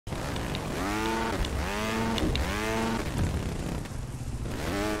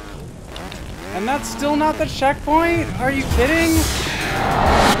And that's still not the checkpoint? Are you kidding?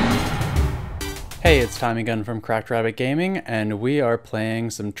 Hey, it's Tommy Gunn from Cracked Rabbit Gaming, and we are playing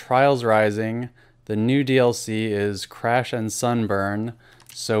some Trials Rising. The new DLC is Crash and Sunburn,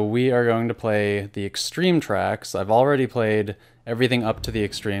 so we are going to play the extreme tracks. I've already played everything up to the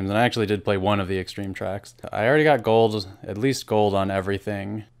extremes, and I actually did play one of the extreme tracks. I already got gold, at least gold on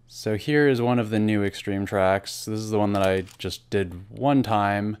everything. So here is one of the new extreme tracks. This is the one that I just did one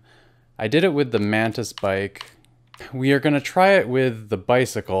time. I did it with the Mantis bike. We are going to try it with the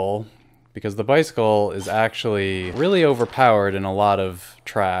bicycle, because the bicycle is actually really overpowered in a lot of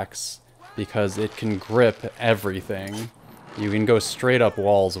tracks, because it can grip everything. You can go straight up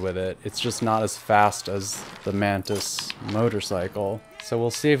walls with it. It's just not as fast as the Mantis motorcycle. So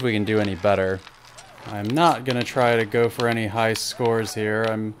we'll see if we can do any better. I'm not going to try to go for any high scores here.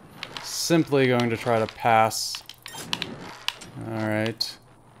 I'm simply going to try to pass. Alright.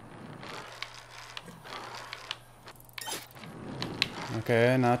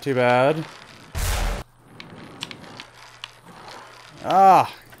 Okay, not too bad.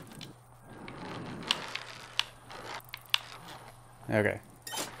 Ah! Okay.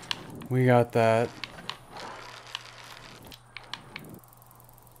 We got that.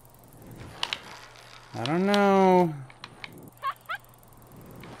 I don't know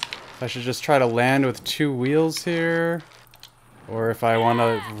if I should just try to land with two wheels here, or if I want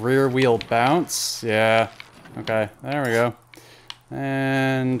a rear wheel bounce. Yeah. Okay, there we go.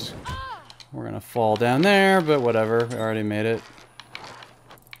 And we're gonna fall down there, but whatever, we already made it.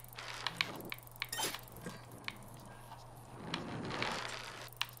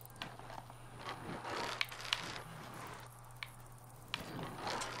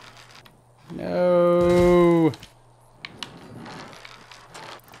 No.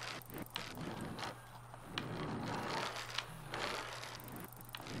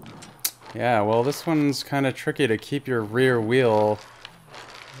 Yeah, well, this one's kind of tricky to keep your rear wheel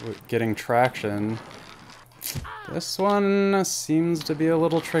getting traction. This one seems to be a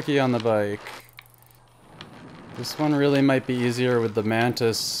little tricky on the bike. This one really might be easier with the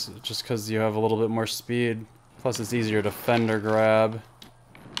Mantis, just because you have a little bit more speed. Plus, it's easier to fender grab.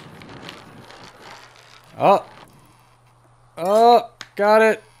 Oh! Oh! Got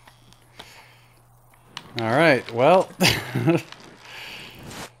it! Alright, well...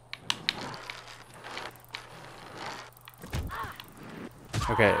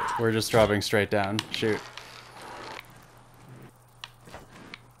 Okay, we're just dropping straight down. Shoot.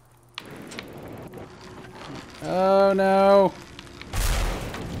 Oh no!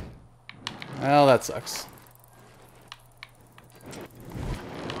 Well, that sucks.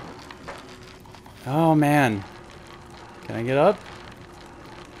 Oh man. Can I get up?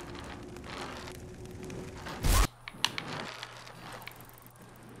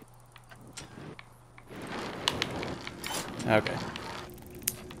 Okay.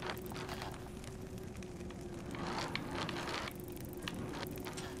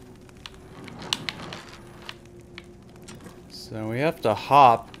 So we have to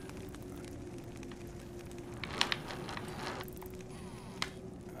hop.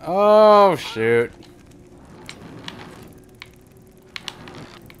 Oh, shoot.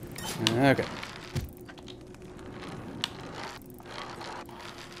 Okay.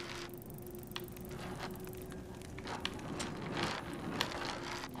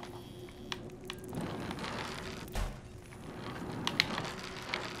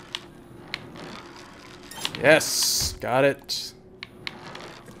 Yes, got it.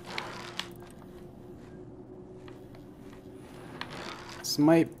 This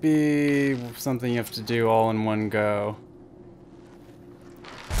might be something you have to do all in one go.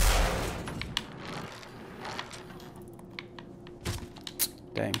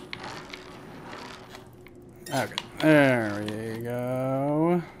 Dang. Okay, there we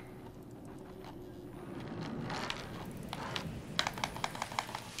go.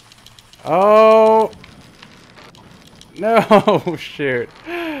 Oh! No, shoot.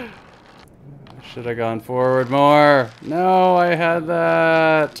 Should have gone forward more. No, I had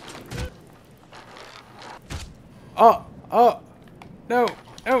that. Oh, oh. No,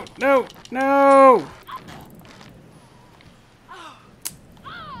 no, no, no.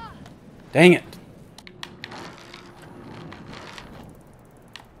 Dang it.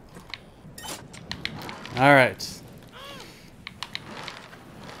 All right.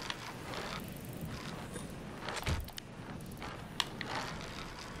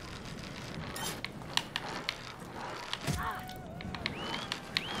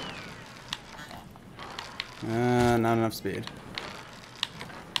 Not enough speed.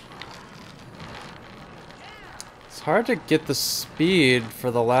 It's hard to get the speed for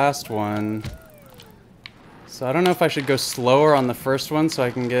the last one. So I don't know if I should go slower on the first one so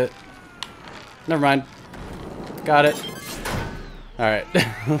I can get... Never mind. Got it. Alright.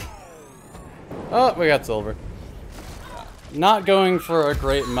 Oh, we got silver. Not going for a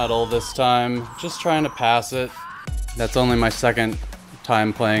great medal this time. Just trying to pass it. That's only my second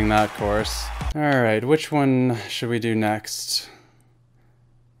time playing that course. Alright, which one should we do next?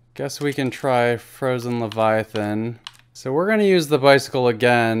 Guess we can try Frozen Leviathan. So we're gonna use the bicycle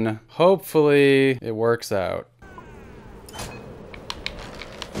again. Hopefully it works out.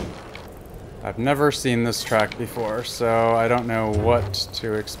 I've never seen this track before, so I don't know what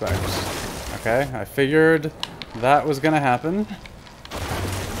to expect. Okay, I figured that was gonna happen.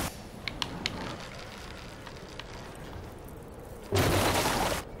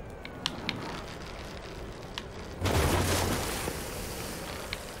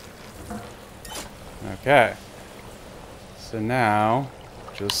 Okay. So now,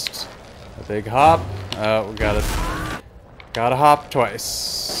 just a big hop. We gotta hop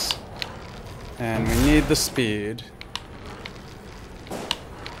twice. And we need the speed.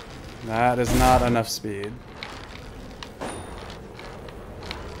 That is not enough speed.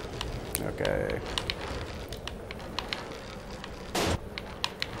 Okay.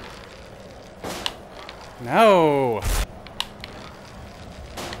 No!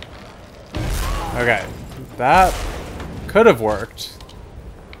 Okay, that could have worked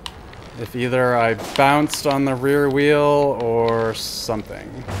if either I bounced on the rear wheel or something.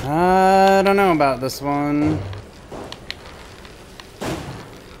 I don't know about this one.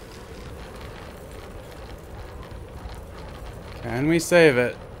 Can we save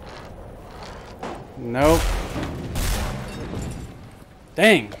it? Nope.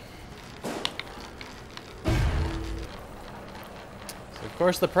 Dang. Of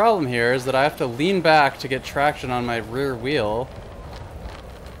course, the problem here is that I have to lean back to get traction on my rear wheel.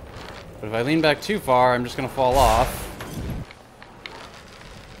 But if I lean back too far, I'm just gonna fall off.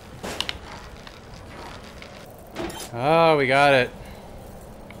 Oh, we got it.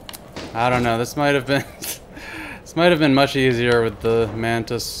 I don't know, this might have been this might have been much easier with the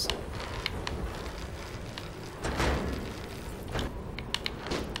Mantis.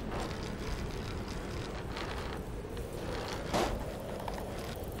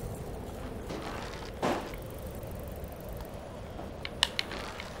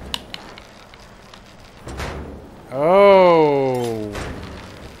 Oh,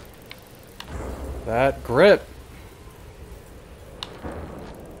 that grip.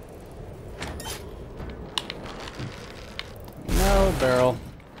 No barrel.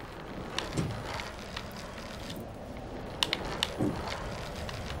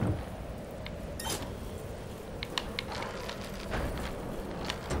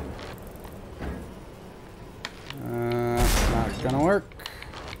 That's not gonna work.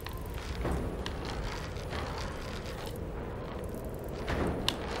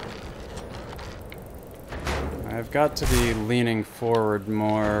 I've got to be leaning forward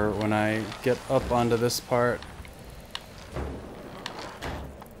more when I get up onto this part.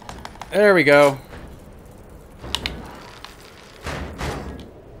 There we go.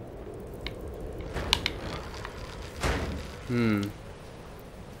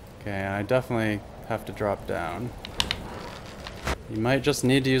 Okay, I definitely have to drop down. You might just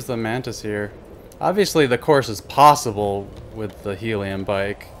need to use the Mantis here. Obviously the course is possible with the helium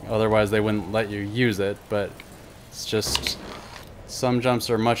bike, otherwise they wouldn't let you use it, but it's just some jumps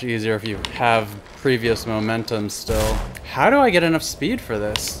are much easier if you have previous momentum still. How do I get enough speed for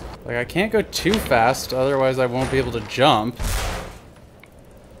this? Like, I can't go too fast, otherwise I won't be able to jump.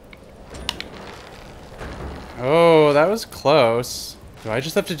 Oh, that was close. Do I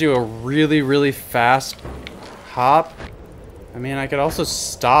just have to do a really, really fast hop? I mean, I could also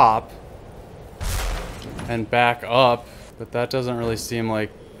stop and back up, but that doesn't really seem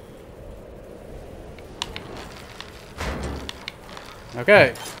like...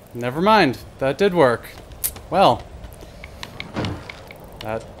 Okay, never mind. That did work. Well,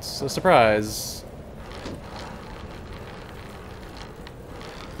 that's a surprise.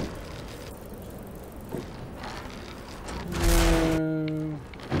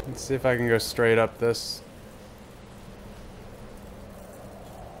 Let's see if I can go straight up this.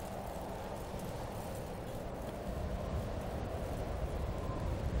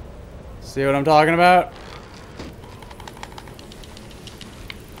 See what I'm talking about?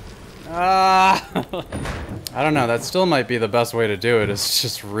 Ah! I don't know, that still might be the best way to do it, is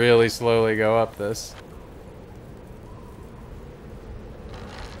just really slowly go up this.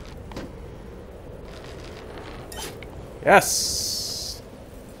 Yes!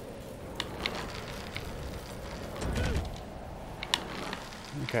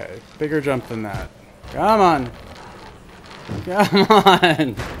 Okay, bigger jump than that. Come on. Come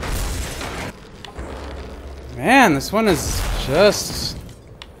on. Man, this one is just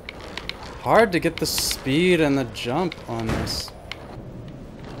hard to get the speed and the jump on this.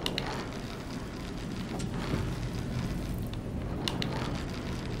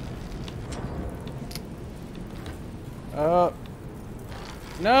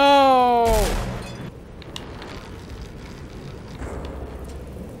 No!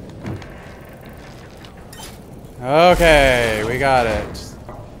 Okay, we got it.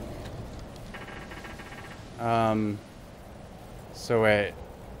 So wait.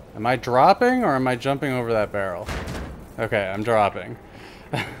 Am I dropping or am I jumping over that barrel? Okay, I'm dropping.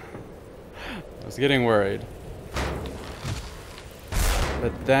 I was getting worried.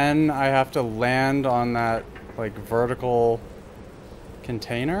 But then I have to land on that, like, vertical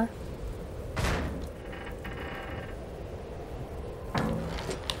container?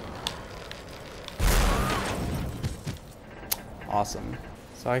 Awesome.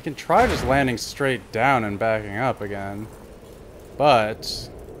 So I can try just landing straight down and backing up again, but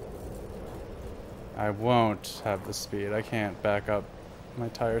I won't have the speed. I can't back up. My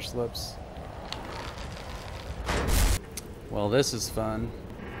tire slips. Well, this is fun.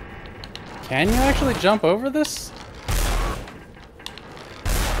 Can you actually jump over this?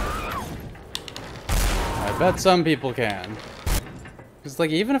 I bet some people can. Because, like,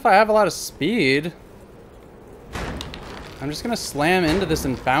 even if I have a lot of speed, I'm just gonna slam into this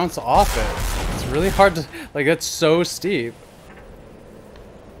and bounce off it. It's really hard to, like, it's so steep.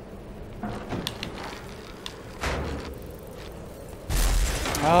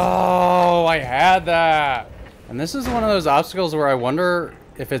 Oh, I had that. And this is one of those obstacles where I wonder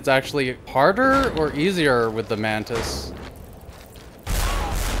if it's actually harder or easier with the mantis.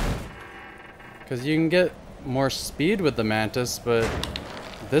 Because you can get more speed with the mantis, but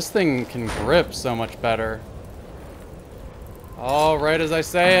this thing can grip so much better. Oh, right as I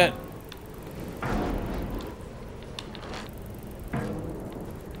say it.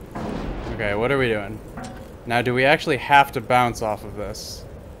 Okay, what are we doing? Now, do we actually have to bounce off of this?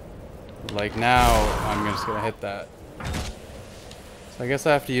 Like, now, I'm just gonna hit that. So I guess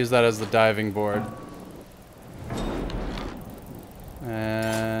I have to use that as the diving board.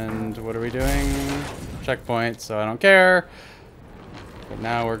 And what are we doing? Checkpoint, so I don't care. But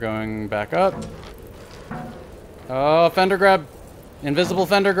now we're going back up. Oh, fender grab. Invisible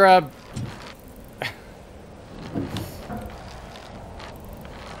fender grab.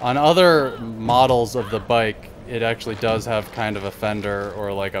 On other models of the bike, it actually does have kind of a fender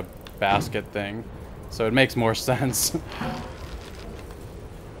or like a basket thing. So it makes more sense.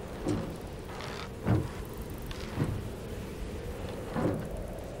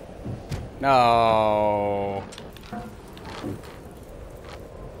 No.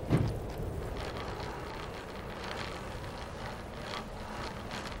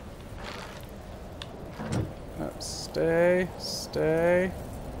 Stay, stay.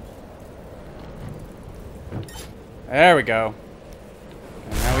 There we go.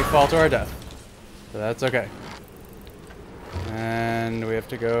 And now we fall to our death. So that's okay. And we have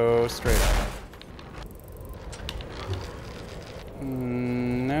to go straight up.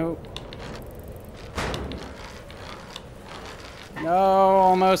 Nope. No,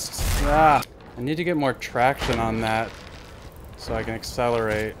 almost. Ah. I need to get more traction on that so I can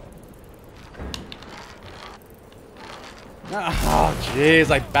accelerate. Oh,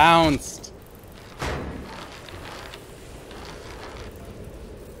 jeez, I bounced.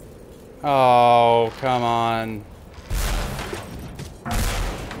 Oh, come on.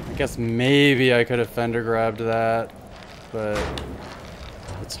 I guess maybe I could have fender grabbed that, but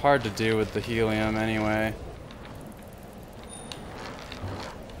it's hard to do with the helium anyway.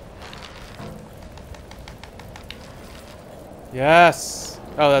 Yes!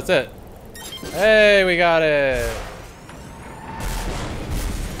 Oh, that's it. Hey, we got it!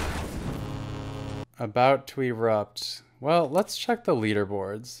 About to erupt. Well, let's check the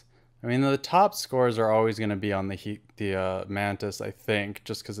leaderboards. I mean, the top scores are always going to be on the mantis, I think,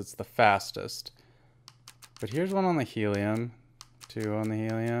 just because it's the fastest. But here's one on the helium. 2 on the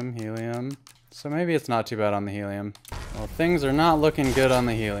helium. So maybe it's not too bad on the helium. Well, things are not looking good on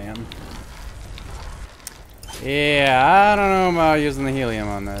the helium. Yeah, I don't know about using the helium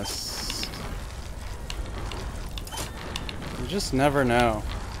on this. You just never know.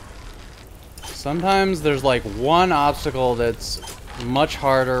 Sometimes there's like one obstacle that's much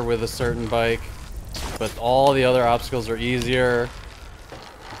harder with a certain bike, but all the other obstacles are easier.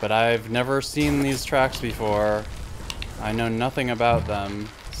 But I've never seen these tracks before. I know nothing about them,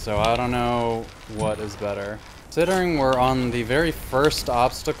 so I don't know what is better. Considering we're on the very first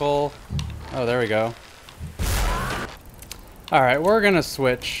obstacle, Oh, there we go. Alright, we're gonna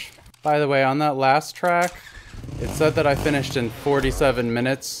switch. By the way, on that last track, it said that I finished in 47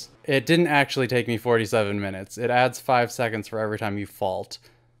 minutes. It didn't actually take me 47 minutes. It adds 5 seconds for every time you fault.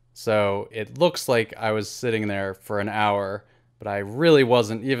 So it looks like I was sitting there for an hour, but I really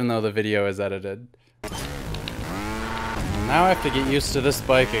wasn't, even though the video is edited. Now I have to get used to this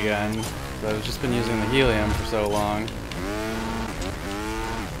bike again, because I've just been using the helium for so long.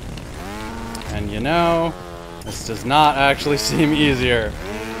 And you know, this does not actually seem easier.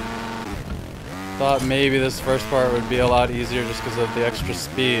 Thought maybe this first part would be a lot easier just because of the extra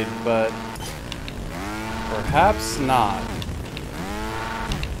speed, but perhaps not.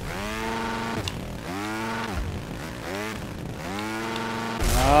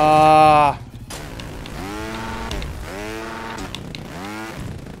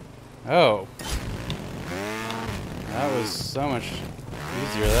 Oh. That was so much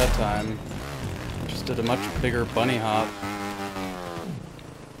easier that time. Just did a much bigger bunny hop.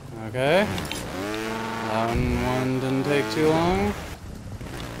 Okay. That one didn't take too long.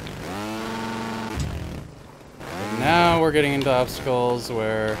 But now we're getting into obstacles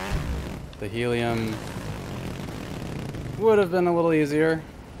where the helium would have been a little easier.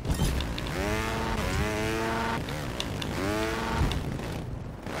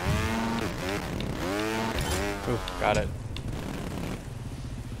 Ooh, got it.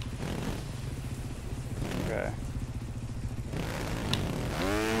 Okay.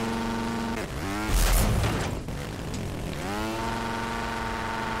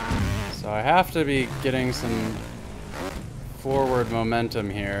 So I have to be getting some forward momentum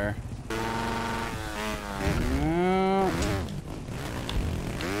here.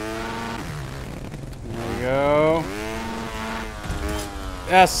 There we go.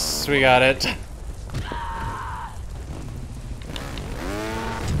 Yes, we got it.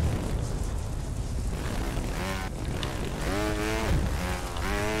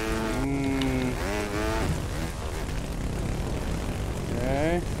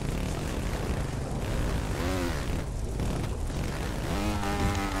 Okay.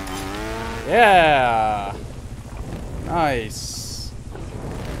 Yeah. Nice.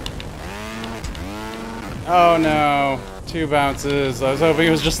 Oh no. 2 bounces. I was hoping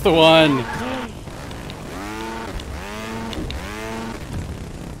it was just the one.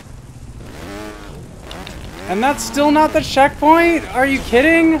 And that's still not the checkpoint? Are you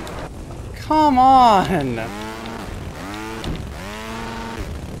kidding? Come on.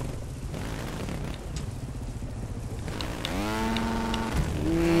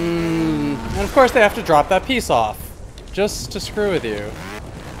 And of course they have to drop that piece off. Just to screw with you.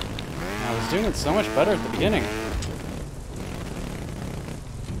 I was doing it so much better at the beginning.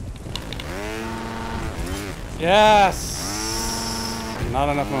 Yes! Not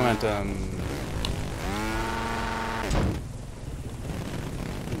enough momentum.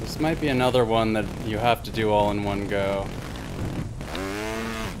 This might be another one that you have to do all in one go.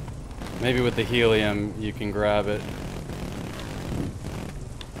 Maybe with the helium you can grab it.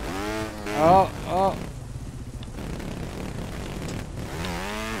 Oh, oh.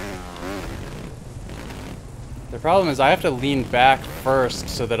 The problem is I have to lean back first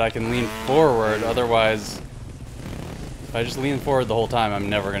so that I can lean forward, otherwise if I just lean forward the whole time,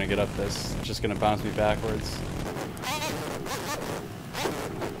 I'm never gonna get up this. It's just gonna bounce me backwards.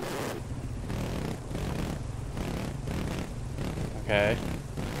 Okay.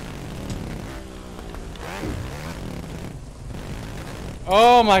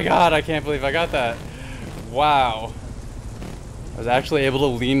 Oh my god, I can't believe I got that. Wow. I was actually able to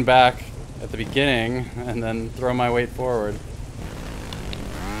lean back at the beginning and then throw my weight forward.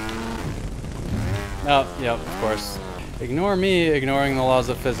 Oh, yep, of course. Ignore me ignoring the laws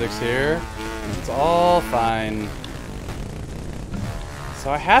of physics here. It's all fine. So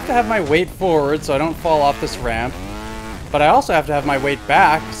I have to have my weight forward so I don't fall off this ramp. But I also have to have my weight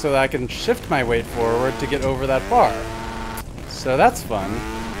back so that I can shift my weight forward to get over that bar. So that's fun.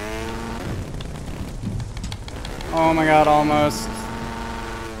 Oh my god, almost.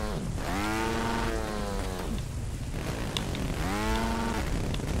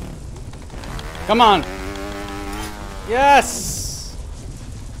 Come on! Yes!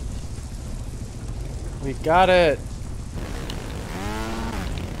 We got it!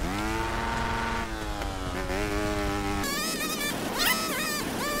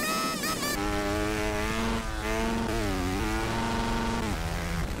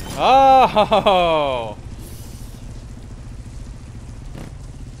 Oh!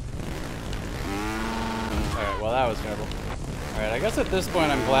 Alright, well that was terrible. Alright, I guess at this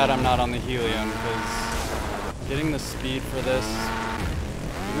point I'm glad I'm not on the helium, because getting the speed for this,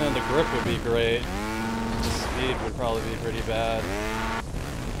 even Man, the grip would be great. The speed would probably be pretty bad.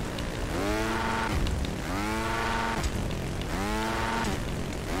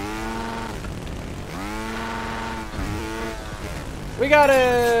 We got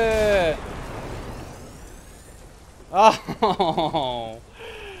it! Oh!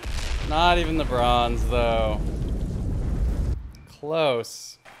 Not even the bronze, though.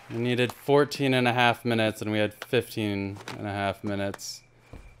 Close. We needed 14.5 minutes, and we had 15.5 minutes.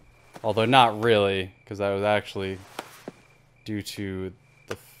 Although not really, because that was actually due to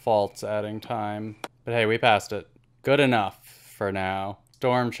the faults adding time. But hey, we passed it. Good enough for now.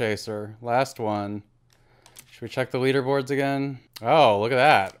 Storm Chaser, last one. Should we check the leaderboards again? Oh, look at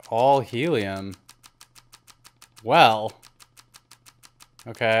that. All helium. Well.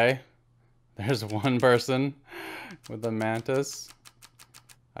 Okay. There's one person with the mantis.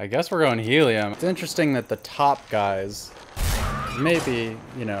 I guess we're going helium. It's interesting that the top guys, maybe,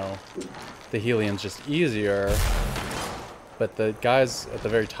 you know, the helium's just easier, but the guys at the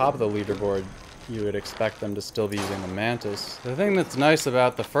very top of the leaderboard, you would expect them to still be using the mantis. The thing that's nice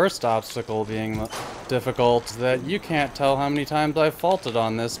about the first obstacle being difficult is that you can't tell how many times I've faulted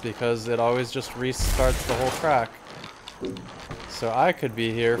on this because it always just restarts the whole track. So I could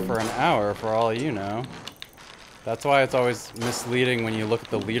be here for an hour for all you know. That's why it's always misleading when you look at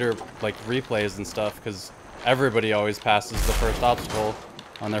the leader, like, replays and stuff, because everybody always passes the first obstacle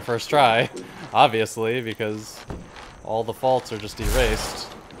on their first try, obviously, because all the faults are just erased.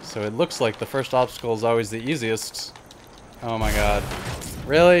 So it looks like the first obstacle is always the easiest. Oh my god.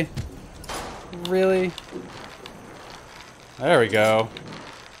 Really? Really? There we go.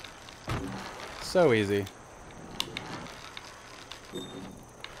 So easy.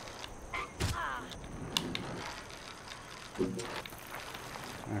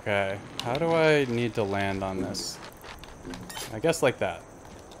 Okay, how do I need to land on this? I guess like that.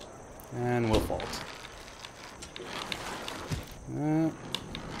 And we'll fault.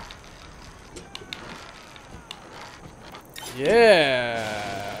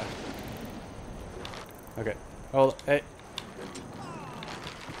 Yeah! Okay, hold, hey.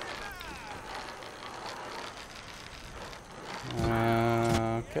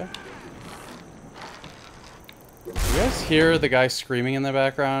 Okay. You guys hear the guy screaming in the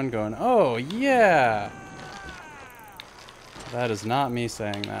background going, "Oh, yeah!" That is not me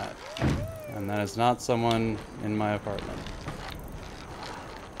saying that. And that is not someone in my apartment.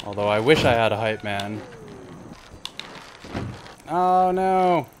 Although I wish I had a hype man. Oh,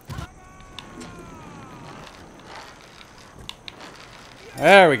 no!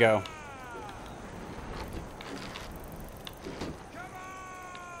 There we go.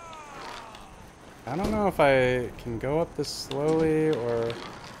 I don't know if I can go up this slowly or...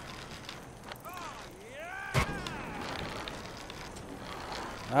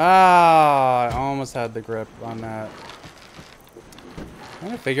 Ah, I almost had the grip on that. I'm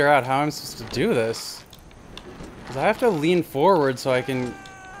trying to figure out how I'm supposed to do this. Because I have to lean forward so I can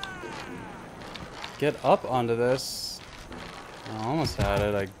get up onto this. I almost had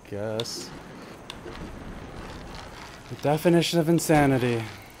it, I guess. The definition of insanity.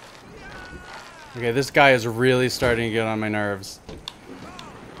 Okay, this guy is really starting to get on my nerves.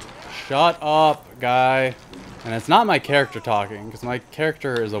 Shut up, guy. And it's not my character talking, because my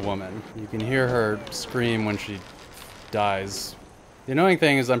character is a woman. You can hear her scream when she dies. The annoying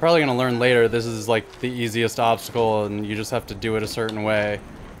thing is I'm probably going to learn later this is like the easiest obstacle and you just have to do it a certain way.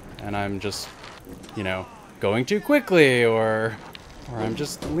 And I'm just, you know, going too quickly or I'm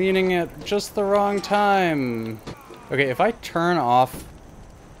just leaning at just the wrong time. Okay, if I turn off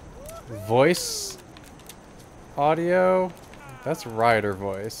voice audio, that's rider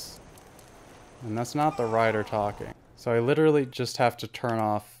voice. And that's not the rider talking. So I literally just have to turn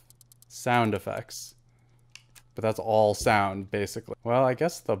off sound effects. But that's all sound, basically. Well, I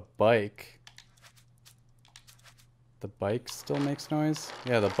guess the bike... The bike still makes noise?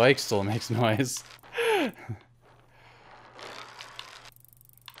 Yeah, the bike still makes noise.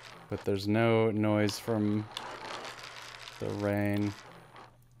 But there's no noise from the rain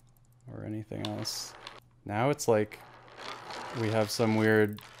or anything else. Now it's like we have some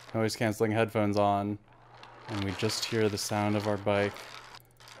weird noise-canceling headphones on and we just hear the sound of our bike.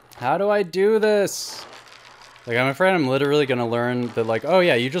 How do I do this? Like, I'm afraid I'm literally gonna learn that, like, oh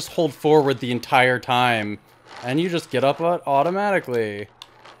yeah, you just hold forward the entire time and you just get up automatically.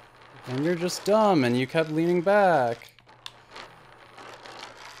 And you're just dumb and you kept leaning back.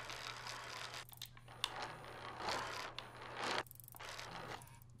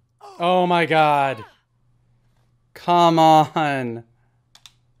 Oh my god. Come on.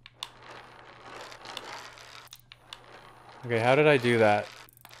 Okay, how did I do that?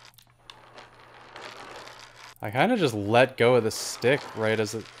 I kind of just let go of the stick right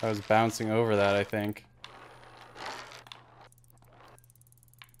as I was bouncing over that, I think.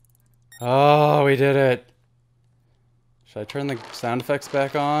 Oh, we did it! Should I turn the sound effects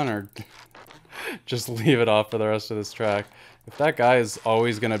back on, or just leave it off for the rest of this track? If that guy is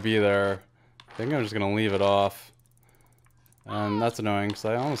always gonna be there, I think I'm just gonna leave it off. And that's annoying, because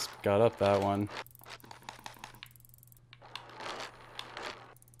I almost got up that one.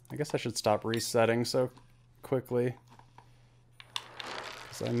 I guess I should stop resetting so quickly,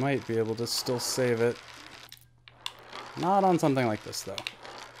 because I might be able to still save it. Not on something like this, though.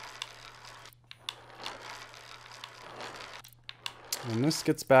 And this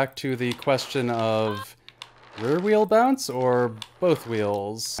gets back to the question of rear wheel bounce or both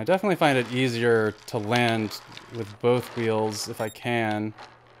wheels. I definitely find it easier to land with both wheels if I can.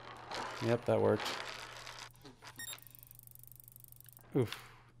 Yep, that worked. Oof.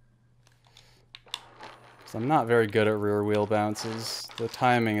 So I'm not very good at rear wheel bounces. The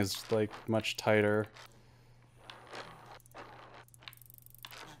timing is like much tighter.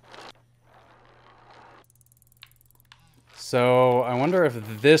 So I wonder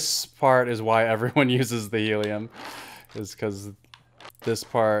if this part is why everyone uses the helium, is because this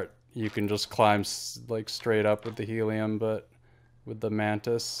part you can just climb like straight up with the helium, but with the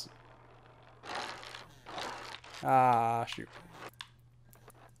mantis. Ah, shoot.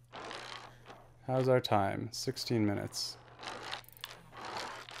 How's our time? 16 minutes.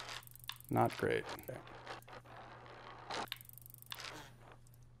 Not great. Okay.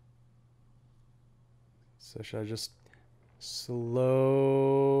 So should I just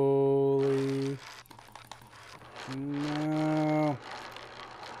slowly... No.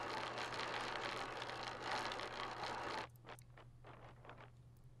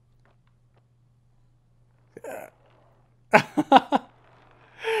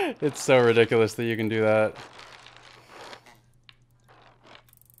 It's so ridiculous that you can do that.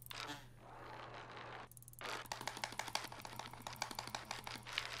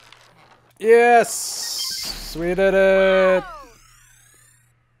 Yes! We did it!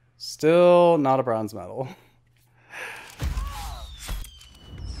 Still not a bronze medal.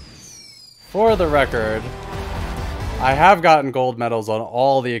 For the record, I have gotten gold medals on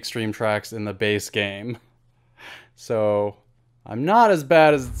all the extreme tracks in the base game. So I'm not as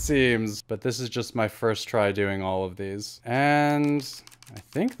bad as it seems, but this is just my first try doing all of these. And I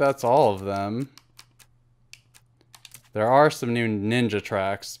think that's all of them. There are some new ninja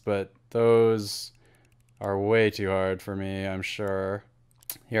tracks, but those are way too hard for me, I'm sure.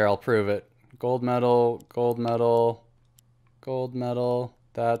 Here, I'll prove it. Gold medal, gold medal, gold medal.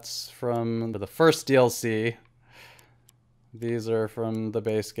 That's from the first DLC. These are from the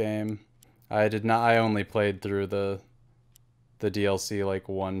base game. I only played through the DLC like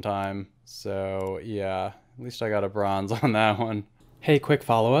one time. So yeah, at least I got a bronze on that one. Hey, quick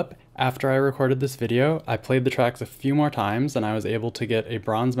follow-up. After I recorded this video, I played the tracks a few more times and I was able to get a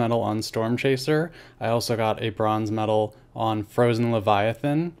bronze medal on Storm Chaser. I also got a bronze medal on Frozen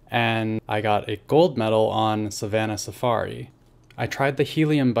Leviathan, and I got a gold medal on Savanna Safari. I tried the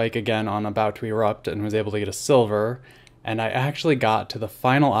helium bike again on About to Erupt and was able to get a silver, and I actually got to the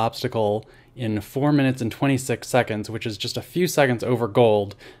final obstacle in 4 minutes and 26 seconds, which is just a few seconds over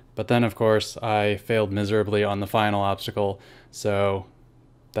gold. But then, of course, I failed miserably on the final obstacle, so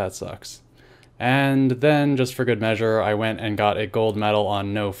that sucks. And then, just for good measure, I went and got a gold medal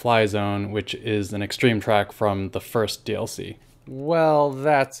on No Fly Zone, which is an extreme track from the first DLC. Well,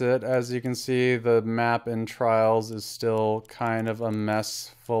 that's it. As you can see, the map in Trials is still kind of a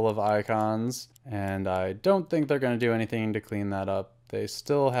mess full of icons, and I don't think they're going to do anything to clean that up. They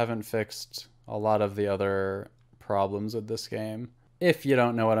still haven't fixed a lot of the other problems with this game. If you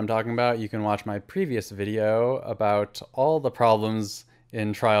don't know what I'm talking about, you can watch my previous video about all the problems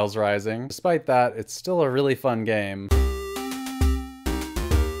in Trials Rising. Despite that, it's still a really fun game.